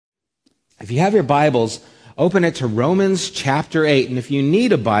If you have your Bibles, open it to Romans chapter 8. And if you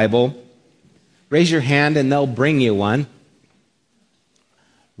need a Bible, raise your hand and they'll bring you one.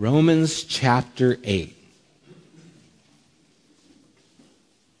 Romans chapter 8.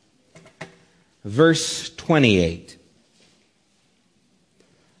 Verse 28.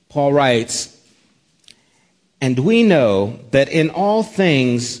 Paul writes, "And we know that in all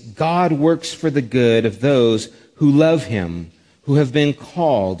things God works for the good of those who love him, who have been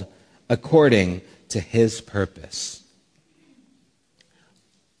called according to his purpose."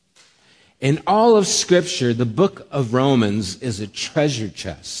 In all of Scripture, the book of Romans is a treasure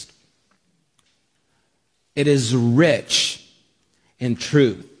chest. It is rich in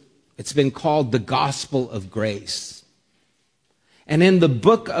truth. It's been called the gospel of grace. And in the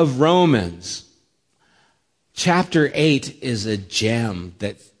book of Romans, chapter 8 is a gem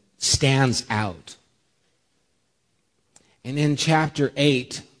that stands out. And in chapter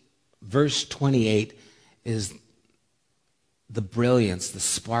 8, verse 28 is the brilliance, the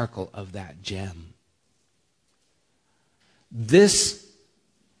sparkle of that gem. This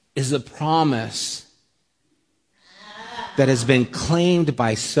is a promise that has been claimed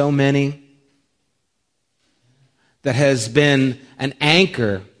by so many, that has been an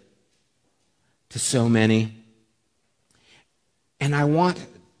anchor to so many. And I want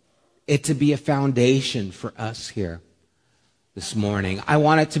it to be a foundation for us here this morning. I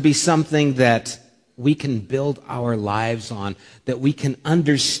want it to be something that we can build our lives on, that we can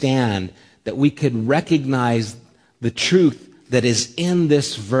understand, that we could recognize the truth that is in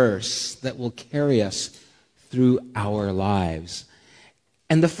this verse that will carry us through our lives.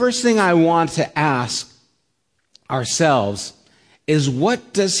 And the first thing I want to ask ourselves is,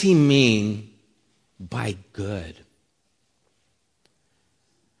 what does he mean by good?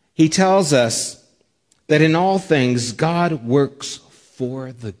 He tells us that in all things God works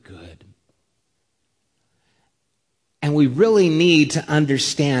for the good. And we really need to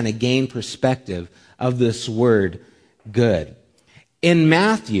understand and gain perspective of this word good. In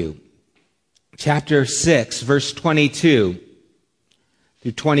Matthew chapter 6, verse 22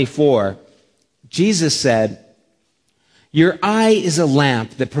 through 24, Jesus said, "Your eye is a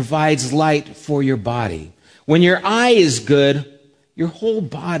lamp that provides light for your body. When your eye is good, your whole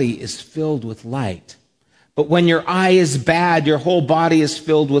body is filled with light. But when your eye is bad, your whole body is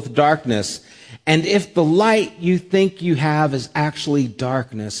filled with darkness. And if the light you think you have is actually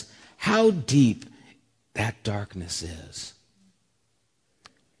darkness, how deep that darkness is."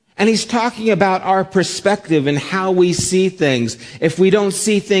 And he's talking about our perspective and how we see things. If we don't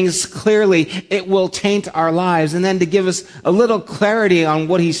see things clearly, it will taint our lives. And then to give us a little clarity on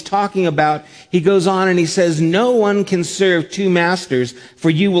what he's talking about, he goes on and he says, "No one can serve two masters, for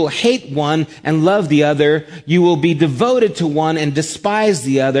you will hate one and love the other. You will be devoted to one and despise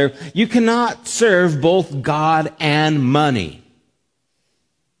the other. You cannot serve both God and money."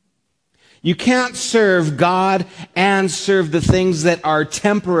 You can't serve God and serve the things that are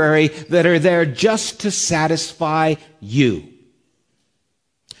temporary, that are there just to satisfy you.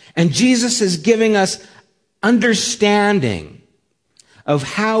 And Jesus is giving us understanding of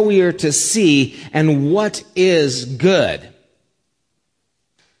how we are to see and what is good.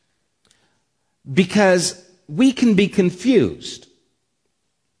 Because we can be confused.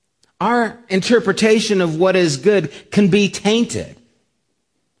 Our interpretation of what is good can be tainted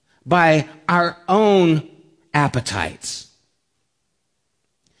by our own appetites.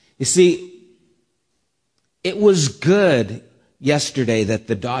 You see, it was good yesterday that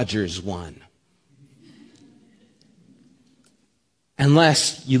the Dodgers won.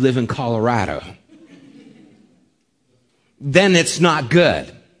 Unless you live in Colorado. Then it's not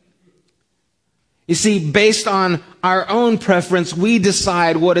good. You see, based on our own preference, we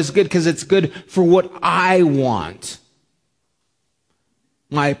decide what is good because it's good for what I want.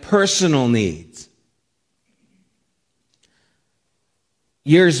 My personal needs.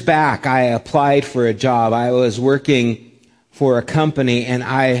 Years back, I applied for a job. I was working for a company and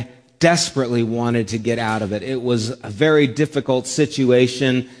I desperately wanted to get out of it. It was a very difficult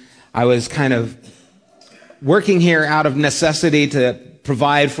situation. I was kind of working here out of necessity to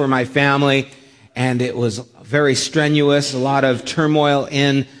provide for my family, and it was very strenuous, a lot of turmoil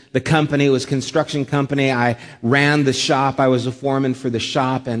in the company. It was a construction company. I ran the shop. I was a foreman for the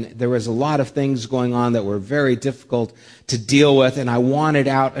shop, and there was a lot of things going on that were very difficult to deal with, and I wanted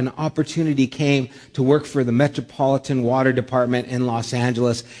out. An opportunity came to work for the Metropolitan Water Department in Los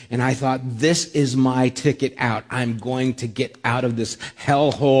Angeles, and I thought, this is my ticket out. I'm going to get out of this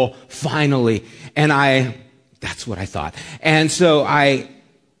hellhole finally. And that's what I thought. And so I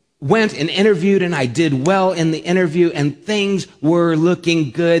went and interviewed, and I did well in the interview, and things were looking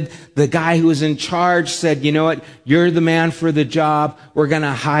good. The guy who was in charge said, you know what, you're the man for the job. We're going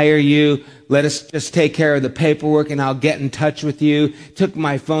to hire you. Let us just take care of the paperwork, and I'll get in touch with you. Took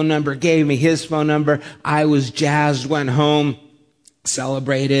my phone number, gave me his phone number. I was jazzed, went home,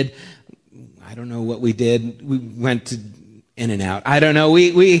 celebrated. I don't know what we did. We went to In-N-Out. I don't know.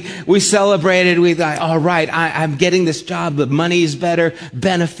 We celebrated. We thought, all right, I'm getting this job. The money's better,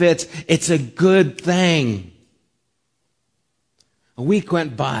 benefits. It's a good thing. A week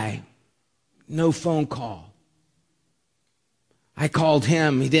went by. No phone call. I called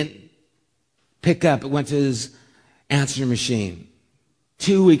him. He didn't pick up. It went to his answer machine.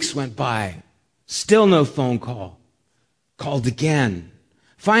 2 weeks went by. Still no phone call. Called again.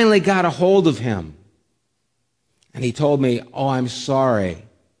 Finally got a hold of him. And he told me, oh, I'm sorry.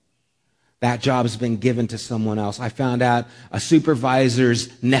 That job's been given to someone else. I found out a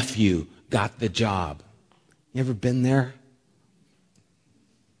supervisor's nephew got the job. You ever been there?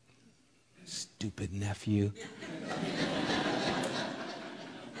 Stupid nephew.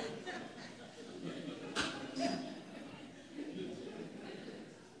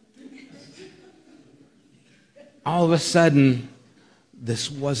 All of a sudden, this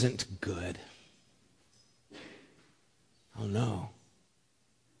wasn't good. Oh no,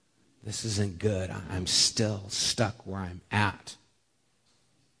 this isn't good. I'm still stuck where I'm at.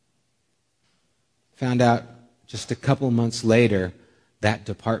 Found out just a couple months later, that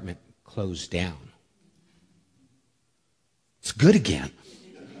department closed down. It's good again.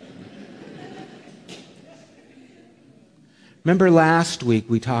 Remember last week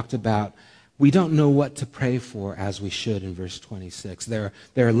we talked about we don't know what to pray for as we should in verse 26. There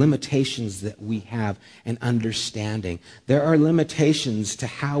are limitations that we have in understanding. There are limitations to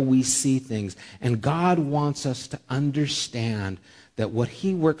how we see things. And God wants us to understand that what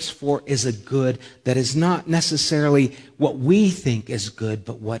He works for is a good that is not necessarily what we think is good,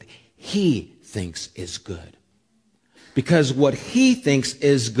 but what He thinks is good. Because what He thinks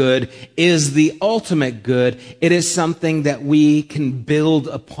is good is the ultimate good. It is something that we can build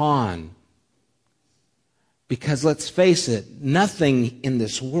upon. Because let's face it, nothing in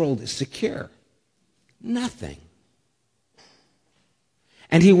this world is secure. Nothing.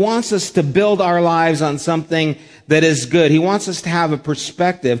 And He wants us to build our lives on something that is good. He wants us to have a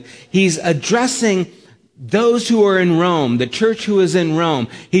perspective. He's addressing those who are in Rome, the church who is in Rome.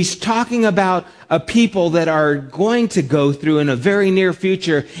 He's talking about a people that are going to go through in a very near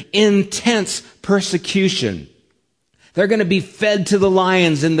future intense persecution. They're going to be fed to the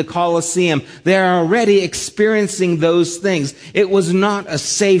lions in the Colosseum. They're already experiencing those things. It was not a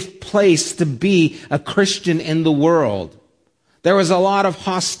safe place to be a Christian in the world. There was a lot of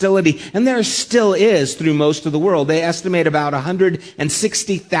hostility, and there still is through most of the world. They estimate about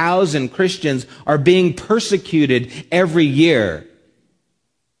 160,000 Christians are being persecuted every year.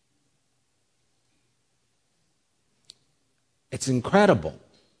 It's incredible.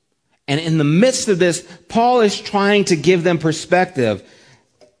 And in the midst of this, Paul is trying to give them perspective.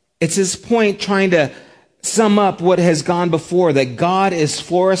 It's his point trying to sum up what has gone before, that God is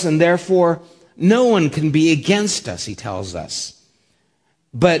for us and therefore no one can be against us, he tells us.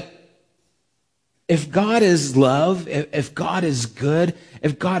 But if God is love, if God is good,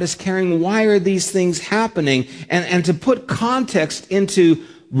 if God is caring, why are these things happening? And to put context into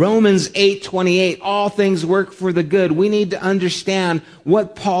Romans 8:28, all things work for the good. We need to understand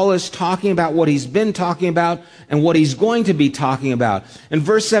what Paul is talking about, what he's been talking about, and what he's going to be talking about. In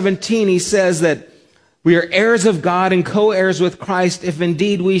verse 17, he says that we are heirs of God and co-heirs with Christ if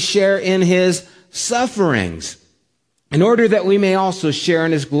indeed we share in His sufferings, in order that we may also share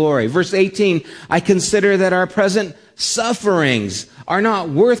in His glory. Verse 18, I consider that our present sufferings are not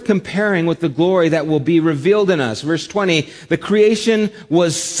worth comparing with the glory that will be revealed in us. Verse 20, the creation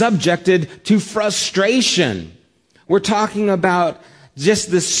was subjected to frustration. We're talking about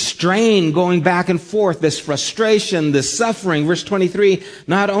just this strain going back and forth, this frustration, this suffering. Verse 23,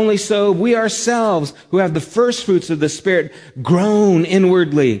 not only so, we ourselves who have the first fruits of the Spirit groan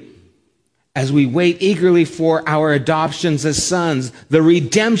inwardly as we wait eagerly for our adoptions as sons, the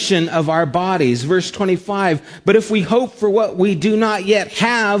redemption of our bodies. Verse 25, but if we hope for what we do not yet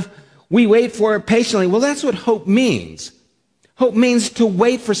have, we wait for it patiently. Well, that's what hope means. Hope means to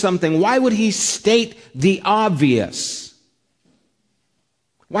wait for something. Why would he state the obvious?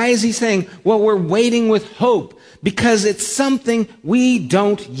 Why is he saying, well, we're waiting with hope? Because it's something we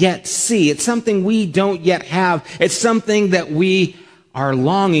don't yet see. It's something we don't yet have. It's something that we are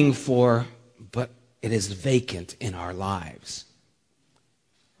longing for, it is vacant in our lives.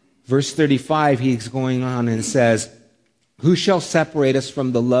 Verse 35, he's going on and says, Who shall separate us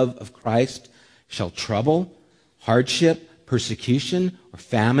from the love of Christ? Shall trouble, hardship, persecution, or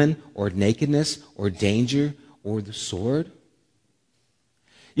famine, or nakedness, or danger, or the sword?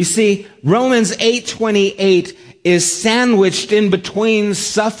 You see, Romans 8:28 is sandwiched in between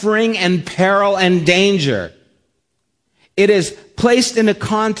suffering and peril and danger. It is placed in a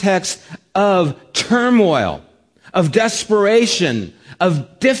context of turmoil, of desperation,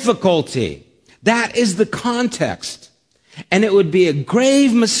 of difficulty. That is the context. And it would be a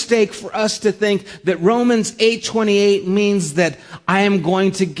grave mistake for us to think that Romans 8:28 means that I am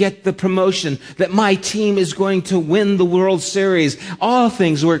going to get the promotion, that my team is going to win the World Series. All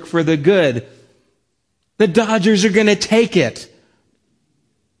things work for the good. The Dodgers are going to take it.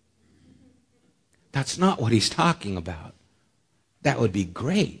 That's not what he's talking about. That would be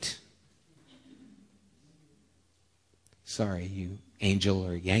great. Sorry, you Angel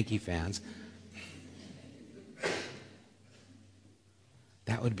or Yankee fans.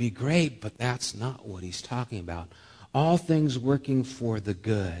 That would be great, but that's not what he's talking about. All things working for the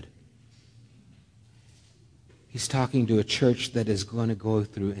good. He's talking to a church that is going to go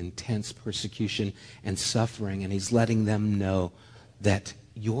through intense persecution and suffering, and he's letting them know that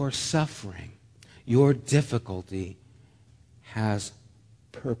your suffering, your difficulty has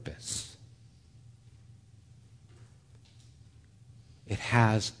purpose. It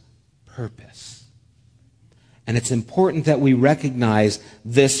has purpose. And it's important that we recognize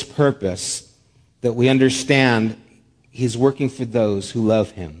this purpose, that we understand he's working for those who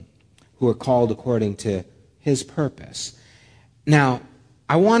love him, who are called according to his purpose. Now,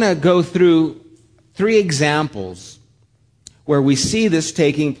 I want to go through 3 examples where we see this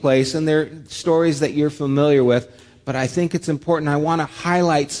taking place, and they're stories that you're familiar with, but I think it's important. I want to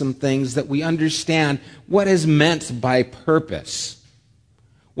highlight some things that we understand what is meant by purpose.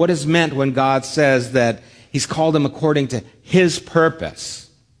 What is meant when God says that he's called them according to his purpose,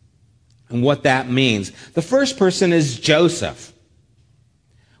 and what that means. The first person is Joseph.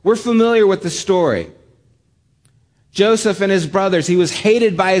 We're familiar with the story. Joseph and his brothers, he was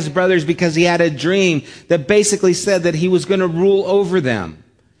hated by his brothers because he had a dream that basically said that he was going to rule over them.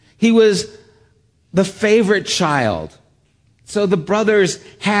 He was the favorite child. So the brothers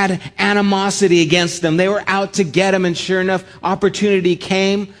had animosity against them. They were out to get him, and sure enough, opportunity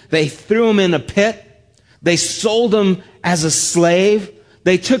came. They threw him in a pit. They sold him as a slave.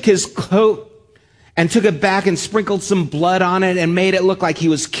 They took his coat and took it back and sprinkled some blood on it and made it look like he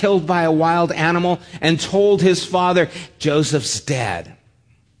was killed by a wild animal, and told his father, Joseph's dead.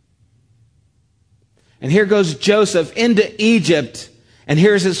 And here goes Joseph into Egypt, and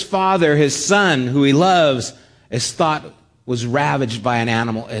here's his father, his son, who he loves, is thought was ravaged by an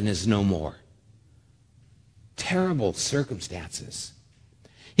animal and is no more. Terrible circumstances.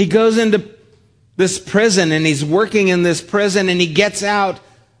 He goes into this prison, and he's working in this prison, and he gets out,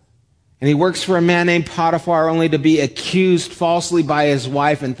 and he works for a man named Potiphar, only to be accused falsely by his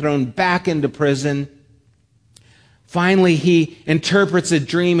wife and thrown back into prison. Finally, he interprets a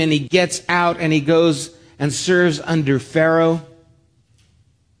dream, and he gets out, and he goes and serves under Pharaoh,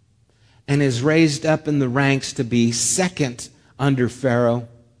 and is raised up in the ranks to be second under Pharaoh.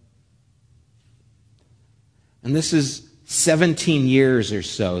 And this is 17 years or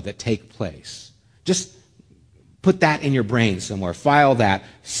so that take place. Just put that in your brain somewhere. File that.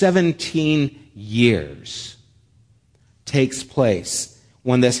 17 years takes place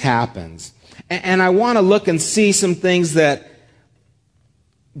when this happens. And I want to look and see some things that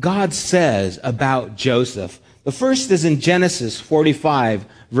God says about Joseph. The first is in Genesis 45,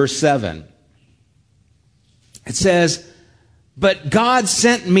 verse 7. It says, "But God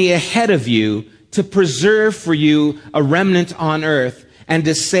sent me ahead of you to preserve for you a remnant on earth and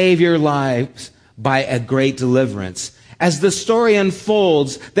to save your lives by a great deliverance." As the story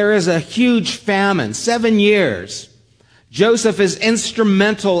unfolds, there is a huge famine, 7 years. Joseph is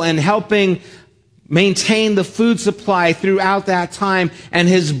instrumental in helping maintain the food supply throughout that time, and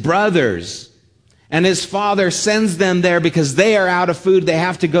his brothers and his father sends them there because they are out of food. They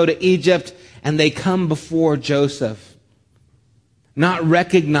have to go to Egypt, and they come before Joseph, not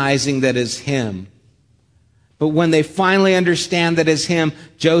recognizing that it's him. But when they finally understand that it's him,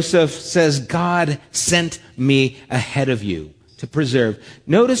 Joseph says, God sent me ahead of you to preserve.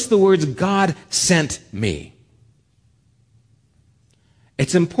 Notice the words, God sent me.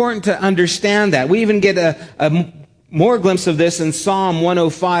 It's important to understand that. We even get a more glimpse of this in Psalm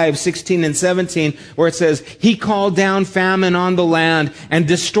 105, 16 and 17, where it says, He called down famine on the land and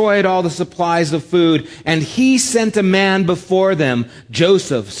destroyed all the supplies of food. And He sent a man before them,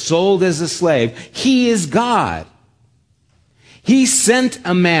 Joseph, sold as a slave. He is God. He sent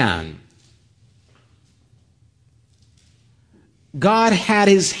a man. God had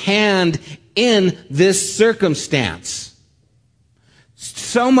his hand in this circumstance.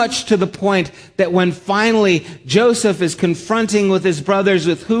 So much to the point that when finally Joseph is confronting with his brothers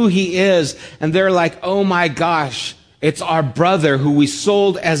with who he is, and they're like, oh my gosh, it's our brother who we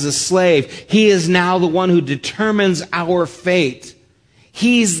sold as a slave. He is now the one who determines our fate.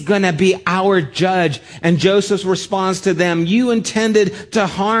 He's going to be our judge. And Joseph's response to them, you intended to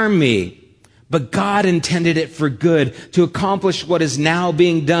harm me, but God intended it for good, to accomplish what is now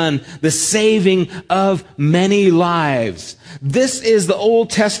being done, the saving of many lives. This is the Old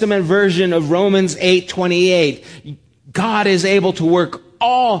Testament version of Romans 8:28. God is able to work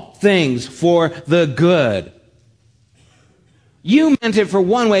all things for the good. You meant it for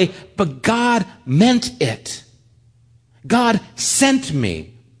one way, but God meant it. God sent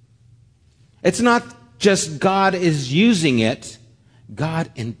me. It's not just God is using it.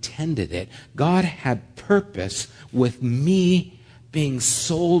 God intended it. God had purpose with me being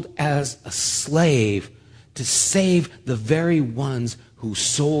sold as a slave to save the very ones who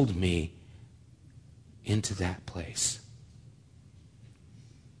sold me into that place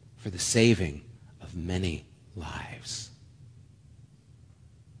for the saving of many lives.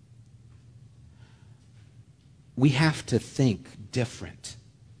 We have to think different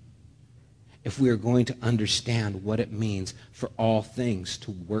if we are going to understand what it means for all things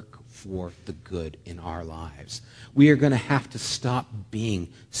to work for the good in our lives. We are going to have to stop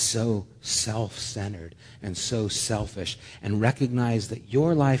being so self-centered and so selfish and recognize that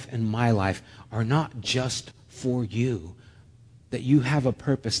your life and my life are not just for you, that you have a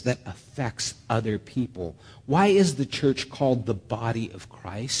purpose that affects other people. Why is the church called the body of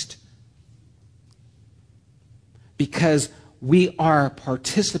Christ? Because we are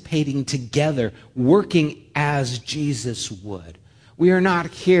participating together, working as Jesus would. We are not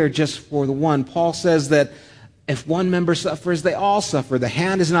here just for the one. Paul says that if one member suffers, they all suffer. The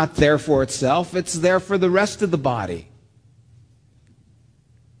hand is not there for itself. It's there for the rest of the body.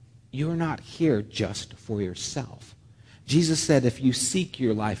 You're not here just for yourself. Jesus said, if you seek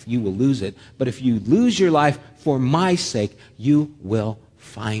your life, you will lose it. But if you lose your life for my sake, you will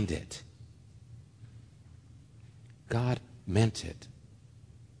find it. God meant it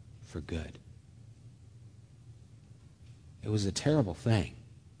for good. It was a terrible thing.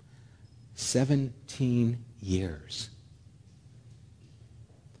 17 years.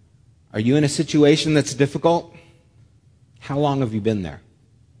 Are you in a situation that's difficult? How long have you been there?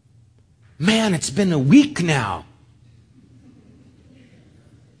 Man, it's been a week now.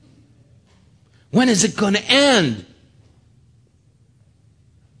 When is it going to end?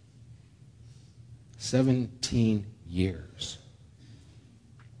 17 years.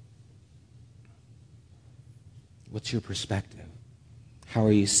 What's your perspective? How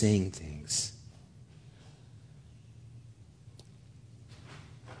are you seeing things?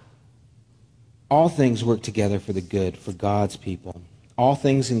 All things work together for the good, for God's people. All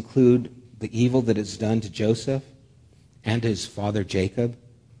things include the evil that is done to Joseph and to his father Jacob.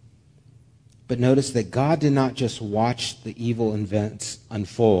 But notice that God did not just watch the evil events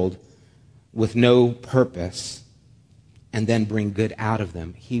unfold with no purpose and then bring good out of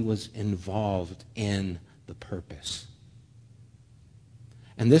them. He was involved in the purpose.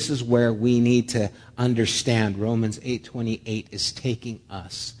 And this is where we need to understand Romans 8:28 is taking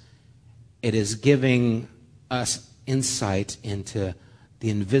us. It is giving us insight into the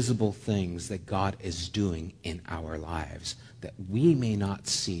invisible things that God is doing in our lives that we may not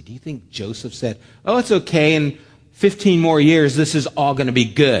see. Do you think Joseph said, oh, it's okay, in 15 more years this is all going to be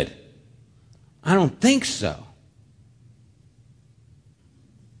good? I don't think so.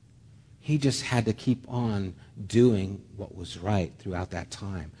 He just had to keep on doing what was right throughout that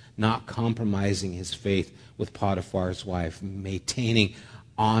time, not compromising his faith with Potiphar's wife, maintaining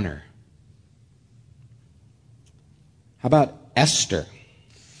honor. How about Esther?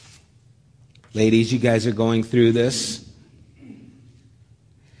 Ladies, you guys are going through this.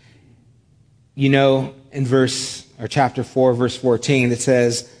 You know, in chapter 4, verse 14, it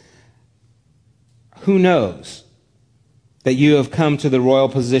says, who knows that you have come to the royal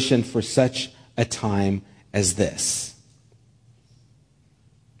position for such a time as this?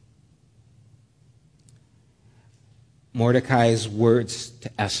 Mordecai's words to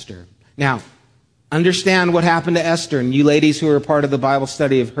Esther. Now, understand what happened to Esther, and you ladies who are a part of the Bible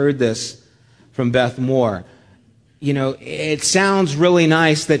study have heard this from Beth Moore. You know, it sounds really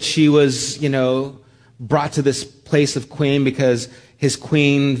nice that she was, brought to this place of queen because his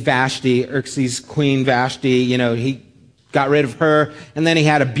queen Vashti, Xerxes' queen Vashti, he got rid of her, and then he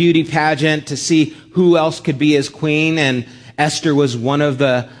had a beauty pageant to see who else could be his queen, and Esther was one of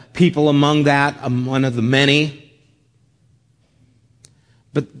the people among that, one of the many.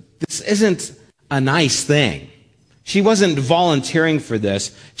 But this isn't a nice thing. She wasn't volunteering for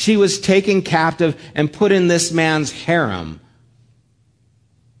this. She was taken captive and put in this man's harem.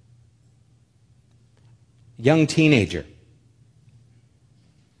 Young teenager.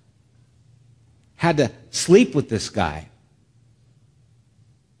 Had to sleep with this guy,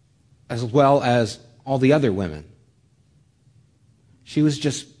 as well as all the other women. She was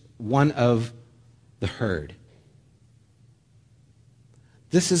just one of the herd.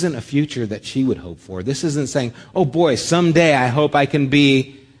 This isn't a future that she would hope for. This isn't saying, oh boy, someday I hope I can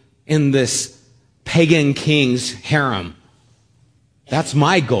be in this pagan king's harem. That's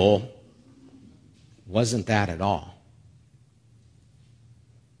my goal. Wasn't that at all.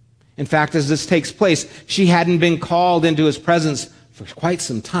 In fact, as this takes place, she hadn't been called into his presence for quite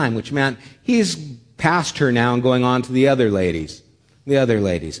some time, which meant he's past her now and going on to the other ladies.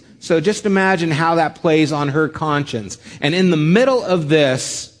 So just imagine how that plays on her conscience. And in the middle of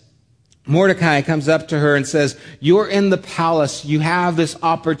this, Mordecai comes up to her and says, you're in the palace. You have this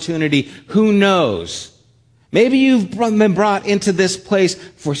opportunity. Who knows? Maybe you've been brought into this place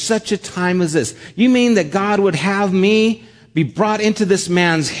for such a time as this. You mean that God would have me be brought into this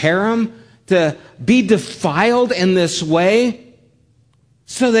man's harem to be defiled in this way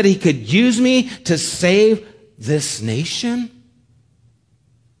so that he could use me to save this nation?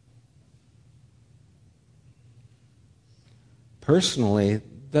 Personally,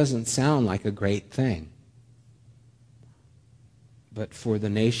 it doesn't sound like a great thing. But for the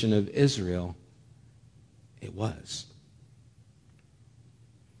nation of Israel, it was.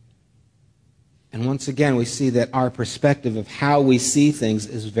 And once again, we see that our perspective of how we see things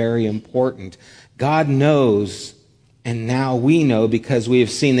is very important. God knows, and now we know because we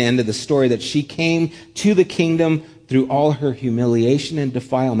have seen the end of the story, that she came to the kingdom through all her humiliation and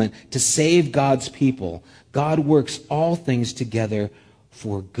defilement to save God's people. God works all things together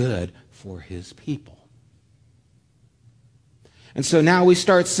for good for his people. And so now we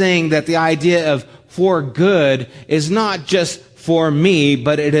start saying that the idea of for good is not just for me,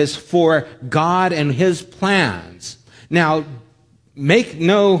 but it is for God and his plans. Now, make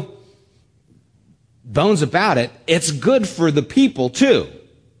no bones about it, it's good for the people too.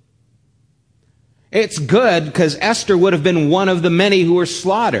 It's good because Esther would have been one of the many who were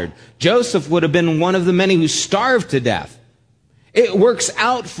slaughtered. Joseph would have been one of the many who starved to death. It works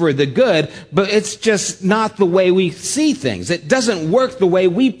out for the good, but it's just not the way we see things. It doesn't work the way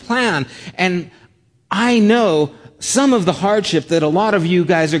we plan. And I know some of the hardship that a lot of you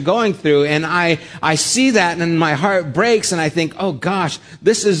guys are going through, and I see that and my heart breaks and I think, oh gosh,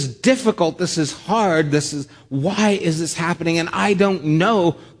 this is difficult, this is hard, why is this happening? And I don't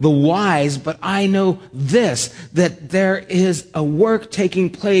know the whys, but I know this, that there is a work taking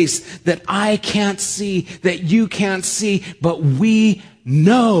place that I can't see, that you can't see, but we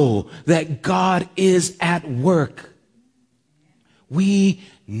know that God is at work. We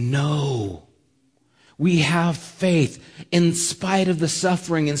know. We have faith. In spite of the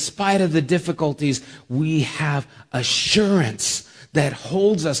suffering, in spite of the difficulties, we have assurance that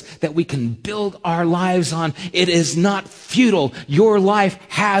holds us, that we can build our lives on. It is not futile. Your life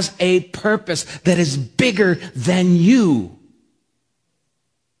has a purpose that is bigger than you.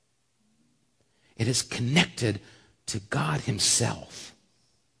 It is connected to God himself.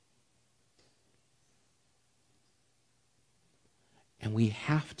 And we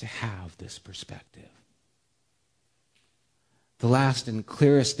have to have this perspective. The last and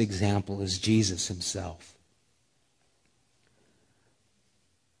clearest example is Jesus himself.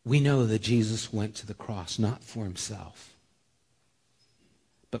 We know that Jesus went to the cross not for himself,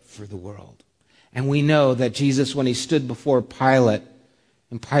 but for the world. And we know that Jesus, when he stood before Pilate,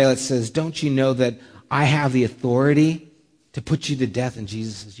 and Pilate says, don't you know that I have the authority to put you to death? And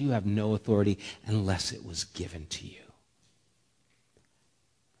Jesus says, you have no authority unless it was given to you.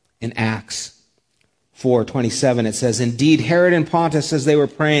 In Acts 4:27, it says, indeed, Herod and Pontius, as they were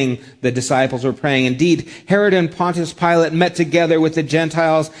praying, the disciples were praying, indeed, Herod and Pontius Pilate met together with the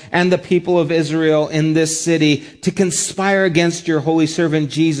Gentiles and the people of Israel in this city to conspire against your holy servant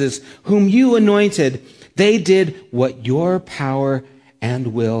Jesus, whom you anointed. They did what your power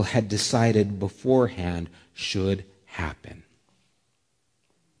and will had decided beforehand should happen.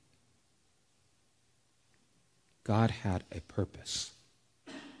 God had a purpose.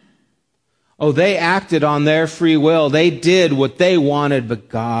 Oh, they acted on their free will. They did what they wanted, but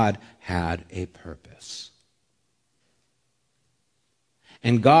God had a purpose.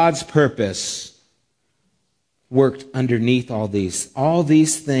 And God's purpose worked underneath all these. All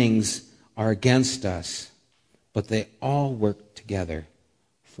these things are against us, but they all work together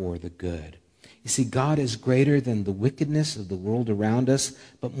for the good. You see, God is greater than the wickedness of the world around us,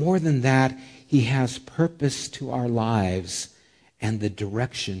 but more than that, He has purpose to our lives and the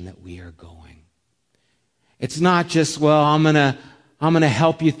direction that we are going. It's not just, well, I'm gonna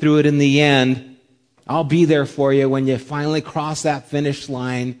help you through it in the end. I'll be there for you when you finally cross that finish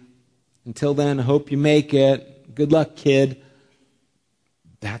line. Until then, I hope you make it. Good luck, kid.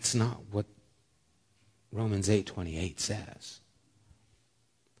 That's not what Romans 8:28 says.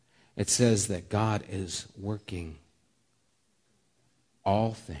 It says that God is working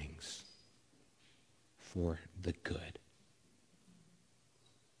all things for the good.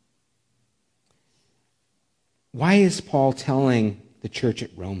 Why is Paul telling the church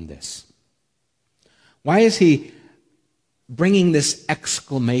at Rome this? Why is he bringing this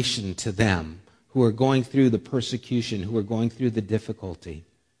exclamation to them who are going through the persecution, who are going through the difficulty?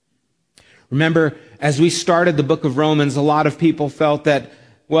 Remember, as we started the book of Romans, a lot of people felt that,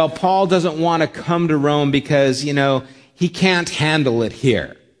 well, Paul doesn't want to come to Rome because, he can't handle it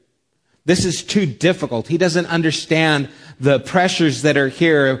here. This is too difficult. He doesn't understand the pressures that are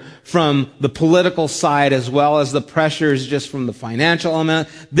here from the political side as well as the pressures just from the financial element.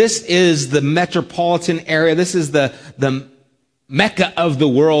 This is the metropolitan area. This is the Mecca of the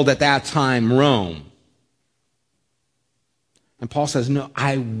world at that time, Rome. And Paul says, no,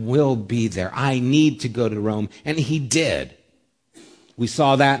 I will be there. I need to go to Rome. And he did. We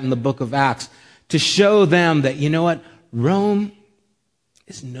saw that in the book of Acts to show them that, Rome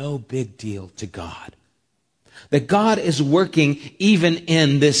is no big deal to God. That God is working even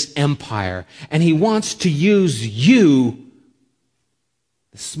in this empire. And He wants to use you,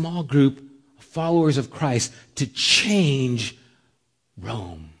 the small group of followers of Christ, to change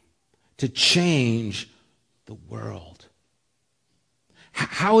Rome, to change the world.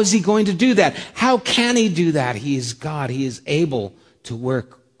 How is He going to do that? How can He do that? He is God. He is able to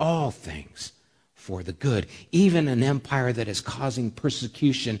work all things for the good. Even an empire that is causing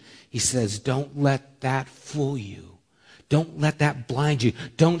persecution, He says, don't let that fool you. Don't let that blind you.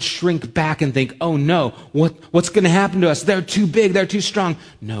 Don't shrink back and think, oh no, what's going to happen to us? They're too big, they're too strong.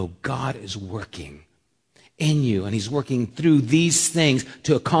 No, God is working in you, and He's working through these things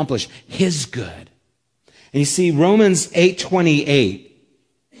to accomplish His good. And you see, Romans 8:28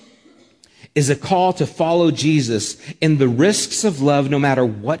 is a call to follow Jesus in the risks of love no matter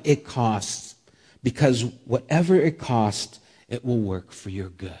what it costs. Because whatever it costs, it will work for your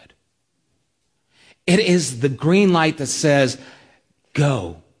good. It is the green light that says,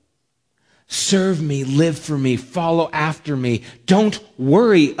 go. Serve me, live for me, follow after me. Don't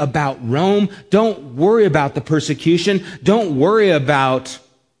worry about Rome. Don't worry about the persecution. Don't worry about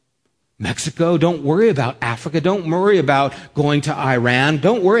Mexico. Don't worry about Africa. Don't worry about going to Iran.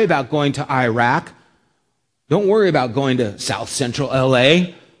 Don't worry about going to Iraq. Don't worry about going to South Central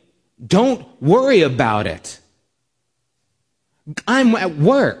LA. Don't worry about it. I'm at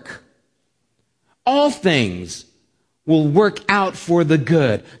work. All things will work out for the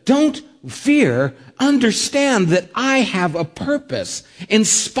good. Don't fear. Understand that I have a purpose. In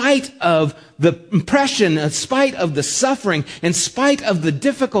spite of the oppression, in spite of the suffering, in spite of the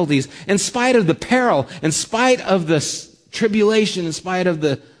difficulties, in spite of the peril, in spite of the tribulation, in spite of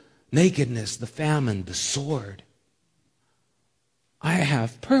the nakedness, the famine, the sword, I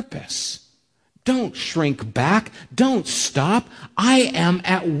have purpose. Don't shrink back. Don't stop. I am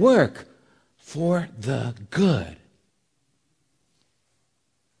at work for the good.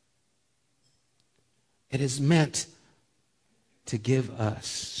 It is meant to give us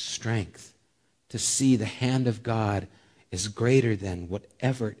strength to see the hand of God is greater than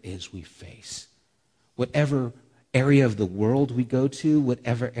whatever it is we face. Whatever area of the world we go to,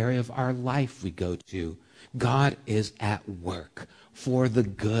 whatever area of our life we go to, God is at work for the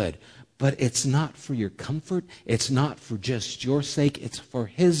good. But it's not for your comfort. It's not for just your sake. It's for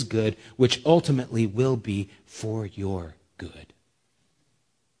His good, which ultimately will be for your good.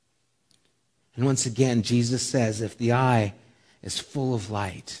 And once again, Jesus says, if the eye is full of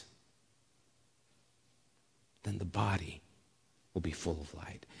light, then the body will be full of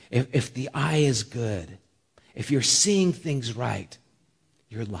light. If the eye is good, if you're seeing things right,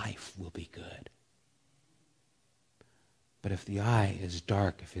 your life will be good. But if the eye is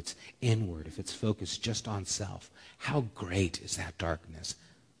dark, if it's inward, if it's focused just on self, how great is that darkness?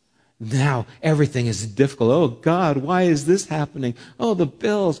 Now everything is difficult. Oh God, why is this happening? Oh, the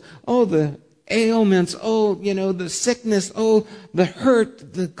bills. Oh, the ailments. Oh, the sickness. Oh, the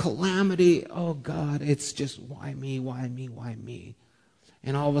hurt, the calamity. Oh God, it's just why me, why me, why me?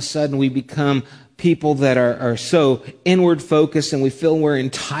 And all of a sudden we become people that are so inward focused, and we feel we're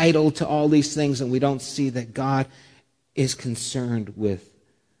entitled to all these things, and we don't see that God is concerned with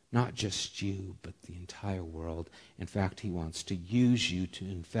not just you, but the entire world. In fact, he wants to use you to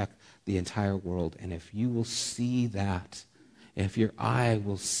infect the entire world. And if you will see that, if your eye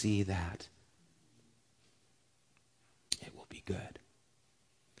will see that, it will be good.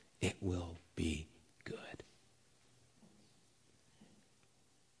 It will be good.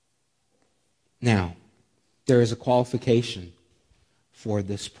 Now, there is a qualification for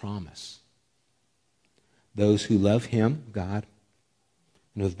this promise. Those who love him, God,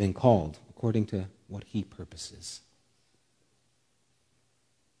 and who have been called according to what he purposes.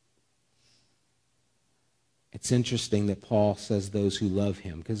 It's interesting that Paul says those who love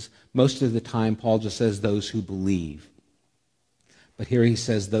him, because most of the time Paul just says those who believe. But here he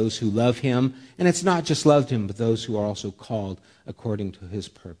says those who love him, and it's not just loved him, but those who are also called according to his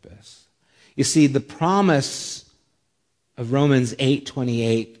purpose. You see, the promise of Romans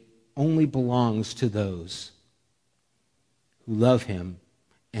 8:28 only belongs to those who love him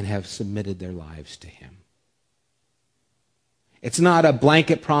and have submitted their lives to him. It's not a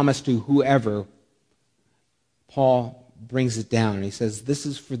blanket promise to whoever. Paul brings it down and he says, this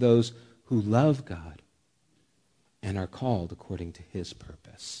is for those who love God and are called according to his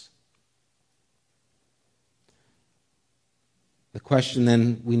purpose. The question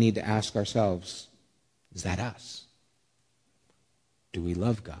then we need to ask ourselves, is that us? Do we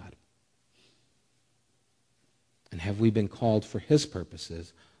love God? And have we been called for his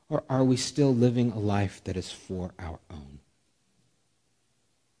purposes, or are we still living a life that is for our own?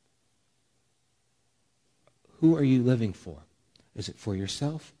 Who are you living for? Is it for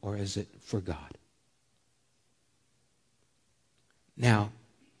yourself or is it for God? Now,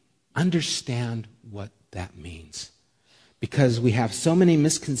 understand what that means. Because we have so many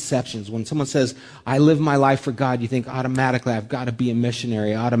misconceptions. When someone says, I live my life for God, you think automatically I've got to be a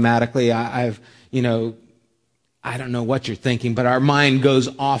missionary. Automatically I don't know what you're thinking, but our mind goes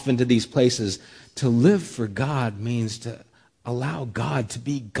off into these places. To live for God means to allow God to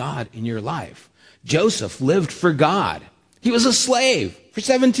be God in your life. Joseph lived for God. He was a slave for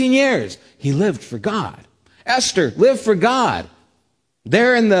 17 years. He lived for God. Esther lived for God.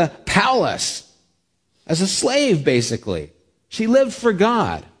 There in the palace as a slave, basically. She lived for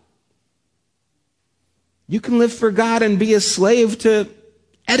God. You can live for God and be a slave to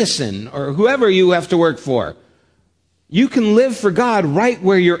Edison or whoever you have to work for. You can live for God right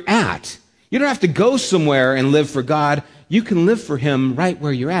where you're at. You don't have to go somewhere and live for God. You can live for him right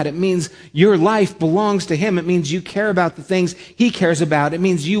where you're at. It means your life belongs to him. It means you care about the things he cares about. It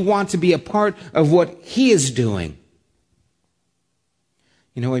means you want to be a part of what he is doing.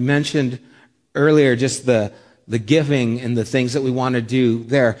 You know, we mentioned earlier just the giving and the things that we want to do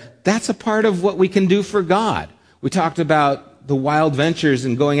there. That's a part of what we can do for God. We talked about the wild ventures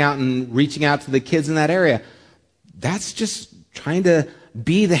and going out and reaching out to the kids in that area. That's just trying to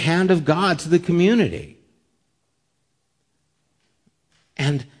be the hand of God to the community.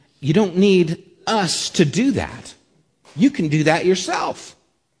 And you don't need us to do that. You can do that yourself.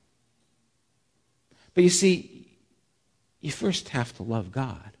 But you see, you first have to love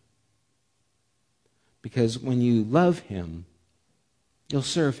God. Because when you love him, you'll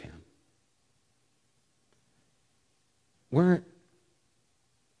serve him. We're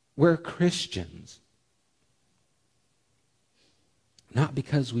Christians. Not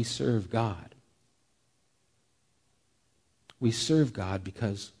because we serve God. We serve God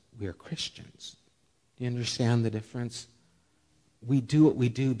because we are Christians. Do you understand the difference? We do what we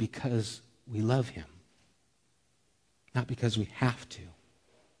do because we love him. Not because we have to.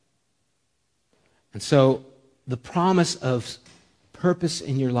 And so the promise of purpose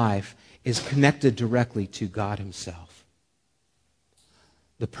in your life is connected directly to God himself.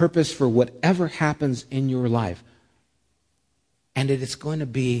 The purpose for whatever happens in your life. And it is going to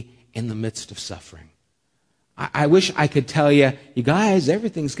be in the midst of suffering. I wish I could tell you, you guys,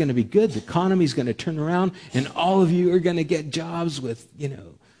 everything's going to be good. The economy's going to turn around and all of you are going to get jobs with,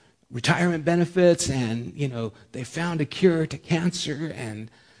 retirement benefits and, they found a cure to cancer.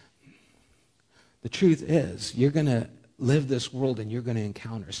 And the truth is, you're going to live this world and you're going to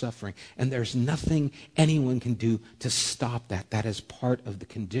encounter suffering. And there's nothing anyone can do to stop that. That is part of the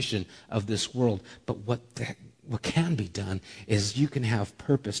condition of this world. But what can be done is you can have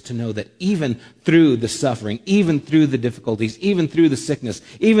purpose to know that even through the suffering, even through the difficulties, even through the sickness,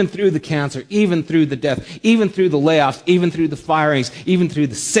 even through the cancer, even through the death, even through the layoffs, even through the firings, even through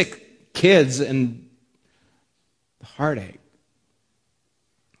the sick kids and the heartache,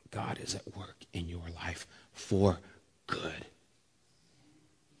 God is at work in your life for good.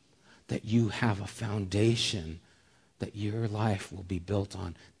 That you have a foundation that your life will be built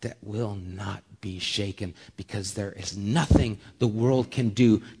on, that will not be shaken, because there is nothing the world can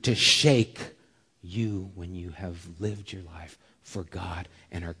do to shake you when you have lived your life for God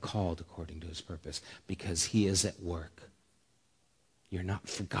and are called according to his purpose, because he is at work. You're not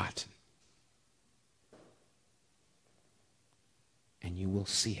forgotten. And you will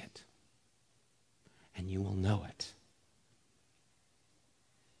see it. And you will know it.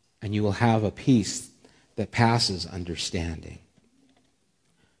 And you will have a peace that passes understanding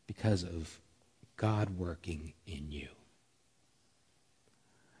because of God working in you.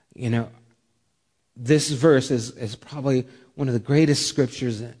 You know, this verse is probably one of the greatest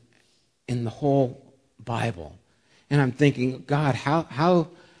scriptures in the whole Bible. And I'm thinking, God, how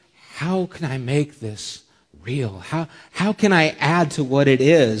can I make this real? How can I add to what it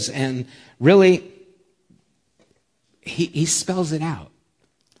is? And really, he spells it out.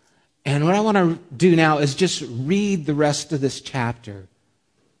 And what I want to do now is just read the rest of this chapter.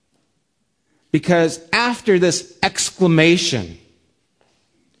 Because after this exclamation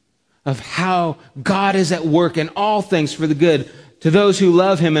of how God is at work in all things for the good to those who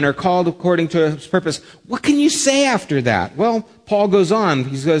love him and are called according to his purpose, what can you say after that? Well, Paul goes on.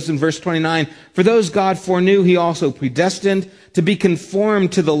 He goes in verse 29, "For those God foreknew, he also predestined to be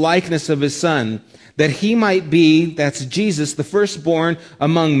conformed to the likeness of his Son, that he might be," that's Jesus, "the firstborn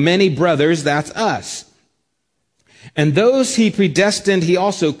among many brothers," that's us. "And those he predestined, he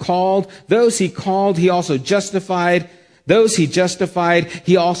also called. Those he called, he also justified. Those he justified,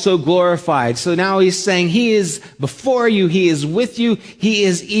 he also glorified." So now he's saying he is before you, he is with you, he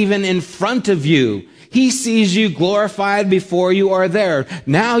is even in front of you. He sees you glorified before you are there.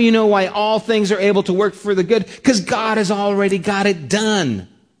 Now you know why all things are able to work for the good, because God has already got it done.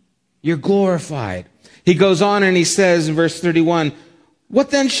 You're glorified. He goes on and he says in verse 31,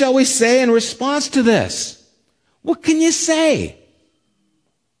 "What then shall we say in response to this?" What can you say?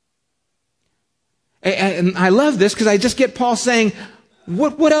 And I love this because I just get Paul saying,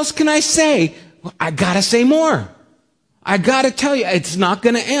 what else can I say? Well, I got to say more. I got to tell you, it's not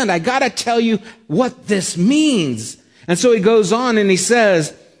going to end. I got to tell you what this means. And so he goes on and he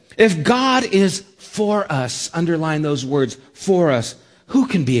says, if God is for us, underline those words, for us, who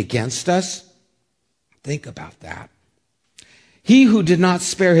can be against us? Think about that. He who did not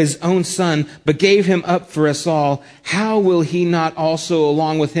spare his own Son, but gave him up for us all, how will he not also,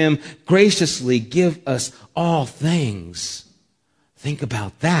 along with him, graciously give us all things? Think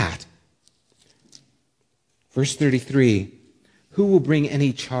about that. Verse 33, who will bring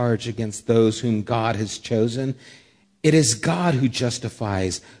any charge against those whom God has chosen? It is God who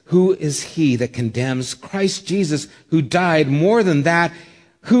justifies. Who is he that condemns? Christ Jesus, who died, more than that,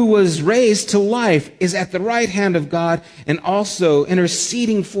 who was raised to life, is at the right hand of God and also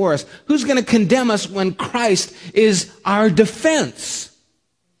interceding for us. Who's going to condemn us when Christ is our defense?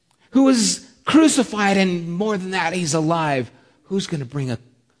 Who is crucified, and more than that, he's alive. Who's going to bring a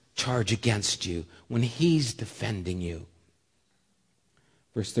charge against you when he's defending you?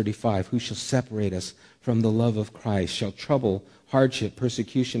 Verse 35, who shall separate us from the love of Christ? Shall trouble, hardship,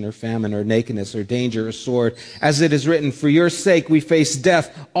 persecution, or famine, or nakedness, or danger, or sword? As it is written, for your sake we face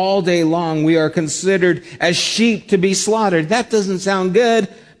death all day long. We are considered as sheep to be slaughtered. That doesn't sound good,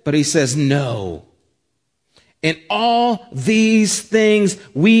 but he says no. In all these things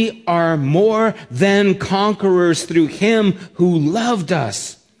we are more than conquerors through him who loved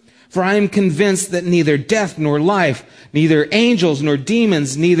us. For I am convinced that neither death nor life, neither angels nor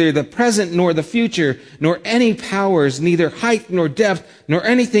demons, neither the present nor the future, nor any powers, neither height nor depth, nor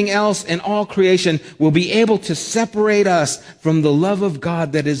anything else in all creation will be able to separate us from the love of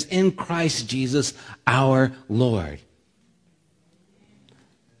God that is in Christ Jesus our Lord.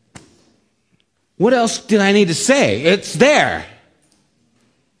 What else did I need to say? It's there.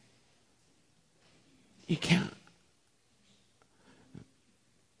 You can't.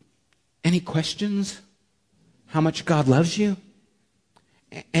 Any questions? How much God loves you?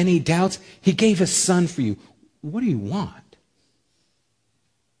 Any doubts? He gave his Son for you. What do you want?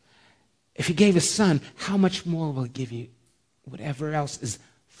 If he gave his Son, how much more will he give you whatever else is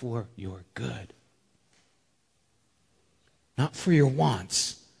for your good? Not for your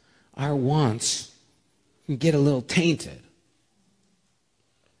wants. Our wants can get a little tainted.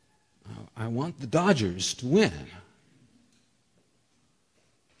 I want the Dodgers to win.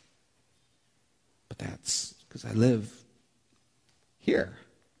 But that's because I live here.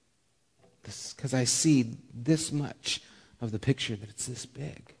 This because I see this much of the picture, that it's this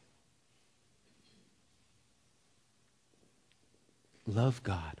big. Love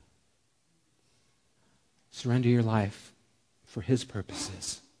God. Surrender your life for his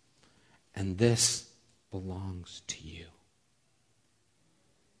purposes. And this belongs to you.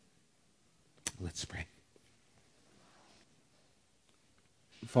 Let's pray.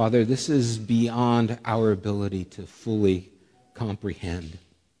 Father, this is beyond our ability to fully comprehend.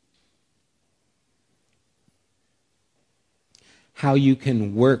 How you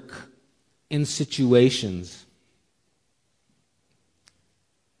can work in situations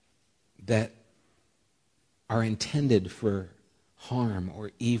that are intended for harm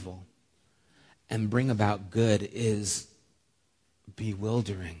or evil and bring about good is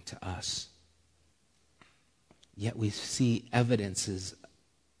bewildering to us. Yet we see evidences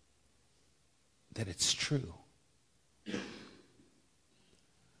that it's true.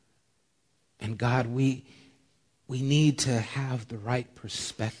 And God, we need to have the right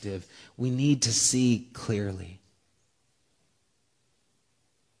perspective. We need to see clearly.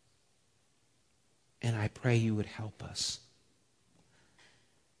 And I pray you would help us.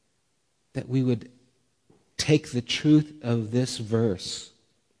 That we would take the truth of this verse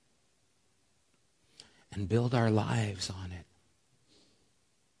and build our lives on it.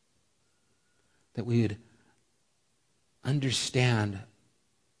 That we would understand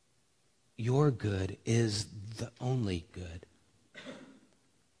your good is the only good.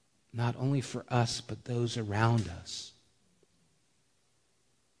 Not only for us, but those around us.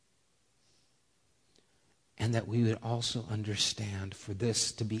 And that we would also understand for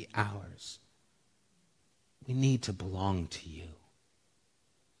this to be ours, we need to belong to you.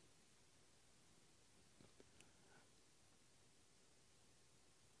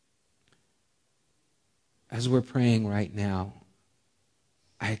 As we're praying right now,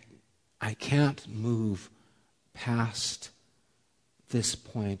 I can't move past this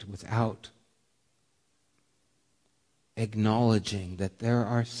point without acknowledging that there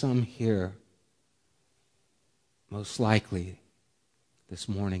are some here, most likely this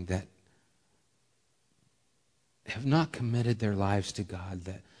morning, that have not committed their lives to God,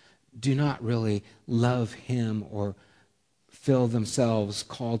 that do not really love Him or feel themselves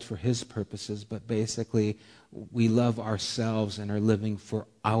called for His purposes, but basically we love ourselves and are living for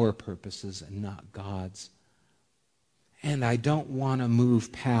our purposes and not God's. And I don't want to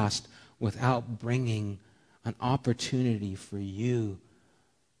move past without bringing an opportunity for you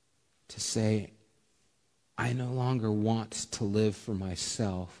to say, I no longer want to live for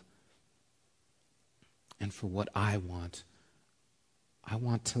myself and for what I want. I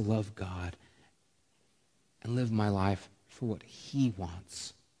want to love God and live my life for what He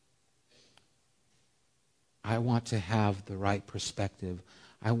wants. I want to have the right perspective.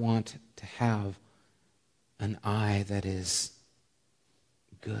 I want to have an eye that is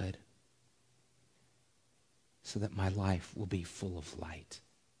good so that my life will be full of light.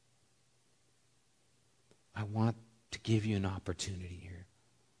 I want to give you an opportunity here.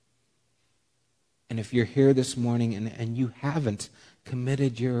 And if you're here this morning and you haven't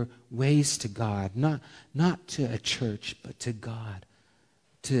committed your ways to God, not to a church, but to God,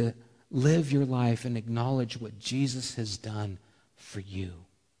 to live your life and acknowledge what Jesus has done for you,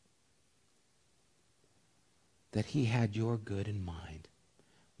 that He had your good in mind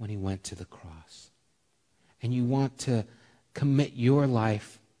when He went to the cross, and you want to commit your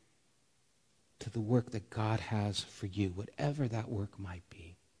life to the work that God has for you, whatever that work might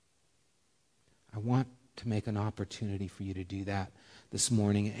be, I want to make an opportunity for you to do that this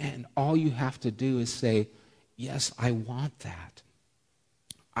morning. And all you have to do is say, yes, I want that.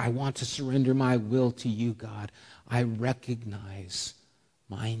 I want to surrender my will to you, God. I recognize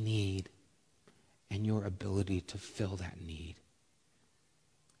my need and your ability to fill that need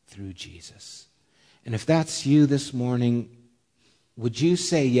through Jesus. And if that's you this morning, would you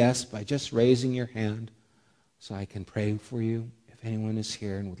say yes by just raising your hand so I can pray for you? If anyone is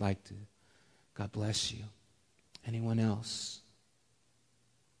here and would like to, God bless you. Anyone else?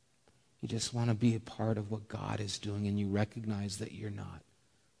 You just want to be a part of what God is doing and you recognize that you're not,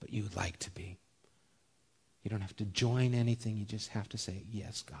 but you would like to be. You don't have to join anything. You just have to say,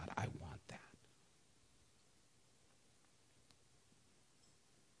 yes, God, I want that.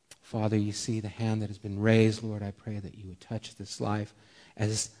 Father, you see the hand that has been raised. Lord, I pray that you would touch this life.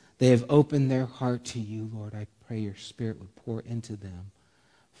 As they have opened their heart to you, Lord, I pray your Spirit would pour into them.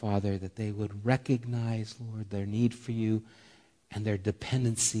 Father, that they would recognize, Lord, their need for you and their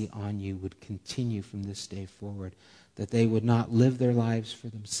dependency on you would continue from this day forward. That they would not live their lives for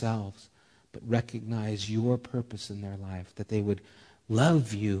themselves, but recognize your purpose in their life. That they would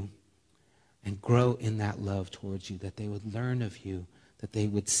love you and grow in that love towards you. That they would learn of you. That they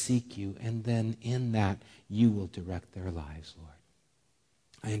would seek you. And then in that, you will direct their lives, Lord.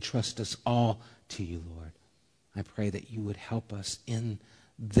 I entrust us all to you, Lord. I pray that you would help us in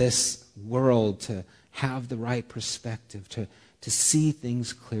this world to have the right perspective, to see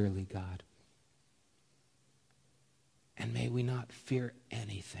things clearly, God. And may we not fear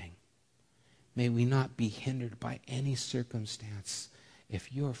anything. May we not be hindered by any circumstance.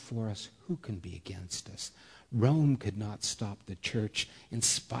 If you're for us, who can be against us? Rome could not stop the church in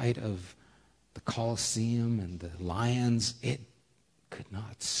spite of the Colosseum and the lions. It could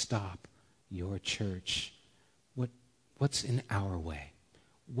not stop your church. What's in our way?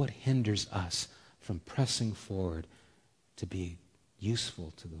 What hinders us from pressing forward to be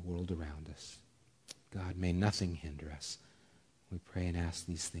useful to the world around us? God, may nothing hinder us. We pray and ask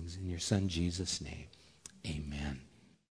these things in your Son Jesus' name. Amen.